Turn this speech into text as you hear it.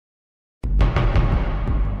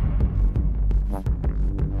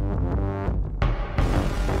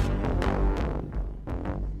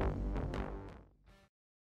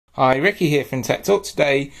Hi, Ricky here from Tech Talk.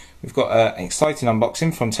 Today we've got an exciting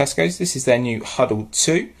unboxing from Tesco's. This is their new Hudl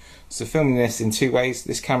 2. So filming this in two ways.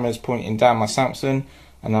 This camera is pointing down my Samsung,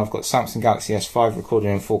 and I've got Samsung Galaxy S5 recording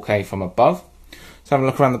in 4K from above. So have a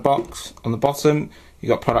look around the box. On the bottom you've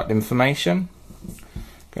got product information.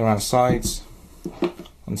 Go around the sides.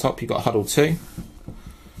 On top you've got Hudl 2.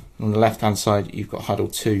 On the left hand side you've got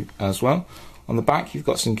Hudl 2 as well. On the back you've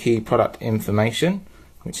got some key product information,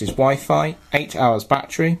 which is Wi-Fi, 8 hours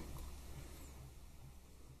battery,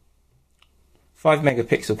 5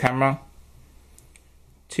 megapixel camera,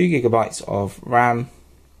 2 gigabytes of RAM,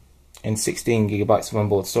 and 16 gigabytes of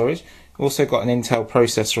onboard storage. Also got an Intel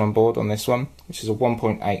processor on board on this one, which is a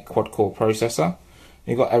 1.8 quad-core processor.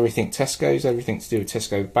 You've got everything Tesco's, everything to do with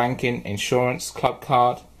Tesco banking, insurance, club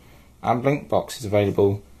card, and Blink box is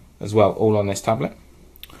available as well, all on this tablet.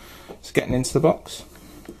 So getting into the box.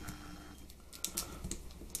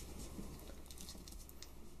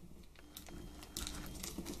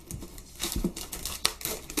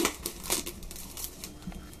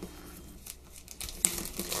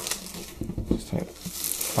 Just take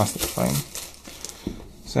plastic frame.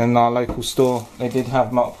 So in our local store they did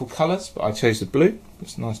have multiple colours, but I chose the blue.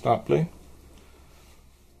 It's a nice dark blue.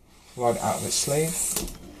 Slide it out of its sleeve.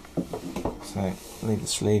 So leave the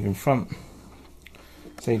sleeve in front.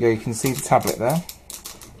 So you go, you can see the tablet there.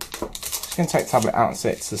 Just going to take the tablet out and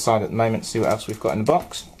set it to the side at the moment to see what else we've got in the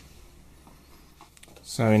box.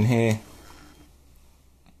 So in here,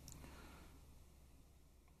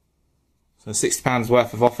 so £60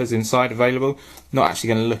 worth of offers inside available. Not actually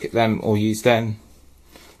going to look at them or use them.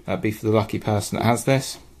 That'd be for the lucky person that has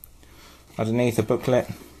this. Underneath a booklet,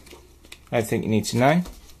 everything you need to know.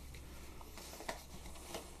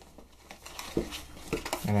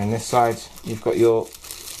 And then this side you've got your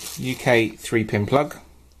UK 3-pin plug,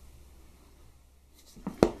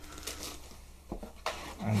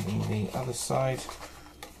 and on the other side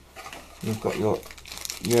you've got your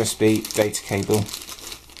USB data cable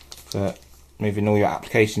for moving all your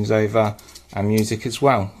applications over, and music as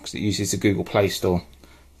well, because it uses the Google Play Store.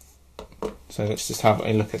 So let's just have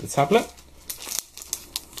a look at the tablet.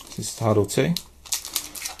 This is the Hudl 2.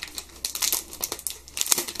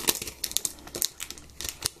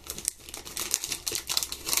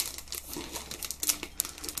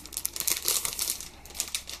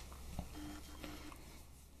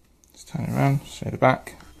 Turn it around, show the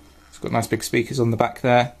back. It's got nice big speakers on the back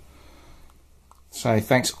there. So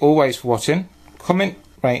thanks always for watching. Comment,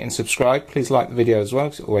 rate and subscribe. Please like the video as well,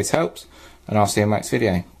 because it always helps. And I'll see you in the next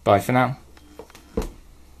video. Bye for now.